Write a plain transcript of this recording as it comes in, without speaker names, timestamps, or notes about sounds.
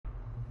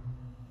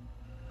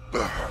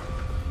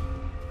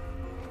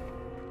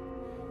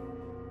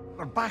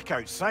We're back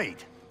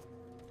outside.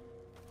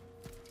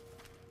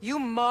 You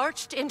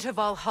marched into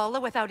Valhalla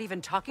without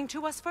even talking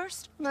to us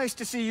first? Nice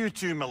to see you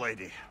too,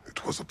 milady.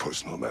 It was a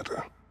personal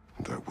matter,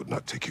 and I would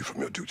not take you from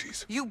your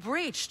duties. You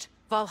breached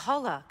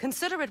Valhalla.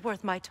 Consider it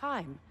worth my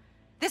time.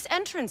 This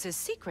entrance is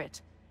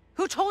secret.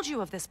 Who told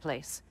you of this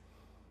place?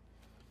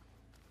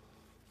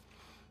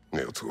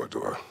 Nailed to our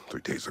door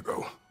 3 days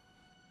ago.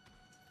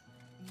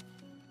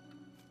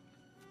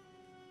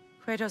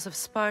 Kratos of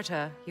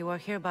Sparta, you are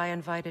hereby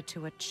invited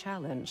to a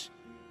challenge.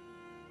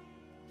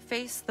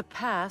 Face the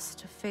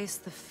past, face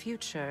the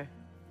future.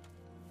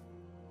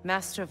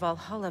 Master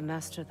Valhalla,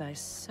 master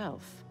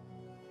thyself.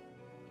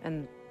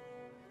 And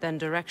then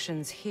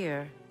directions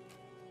here,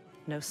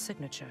 no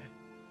signature.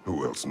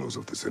 Who else knows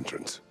of this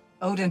entrance?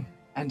 Odin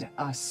and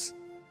us.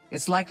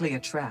 It's likely a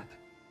trap.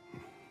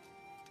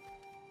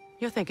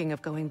 You're thinking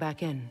of going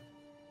back in.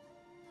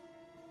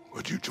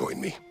 Would you join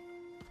me?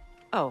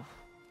 Oh,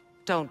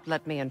 don't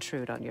let me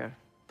intrude on your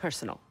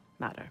personal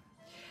matter.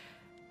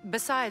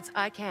 Besides,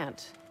 I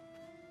can't.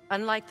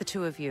 Unlike the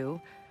two of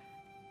you,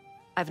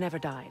 I've never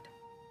died.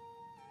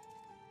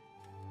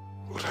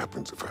 What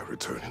happens if I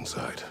return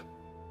inside?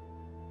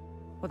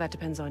 Well, that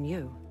depends on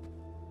you.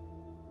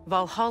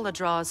 Valhalla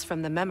draws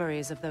from the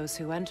memories of those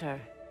who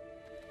enter.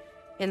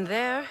 In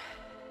there,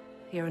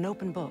 you're an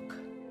open book.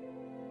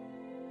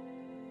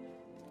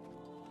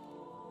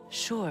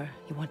 Sure,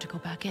 you want to go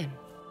back in.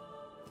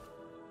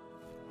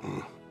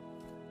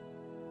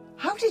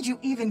 How did you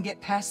even get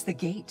past the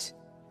gate?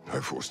 I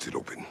forced it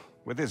open.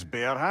 With his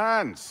bare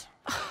hands.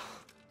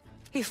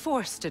 He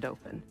forced it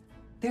open.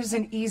 There's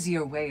an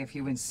easier way if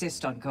you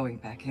insist on going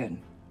back in.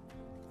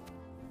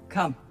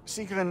 Come.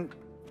 Sigrun,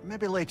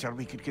 maybe later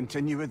we could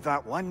continue with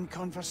that one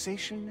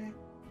conversation, eh?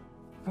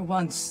 For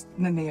once,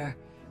 Mimir,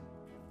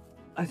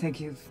 I think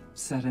you've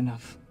said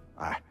enough.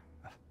 Ah,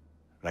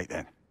 right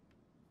then.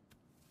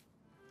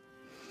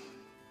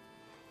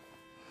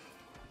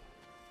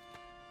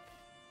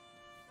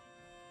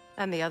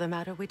 And the other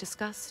matter we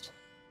discussed?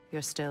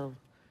 You're still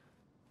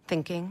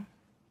thinking,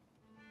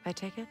 I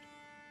take it?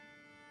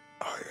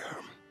 I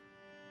am.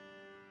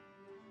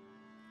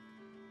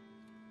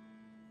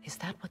 Is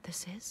that what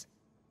this is?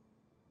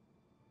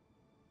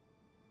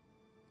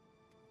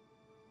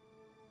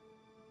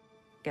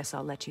 Guess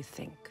I'll let you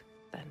think.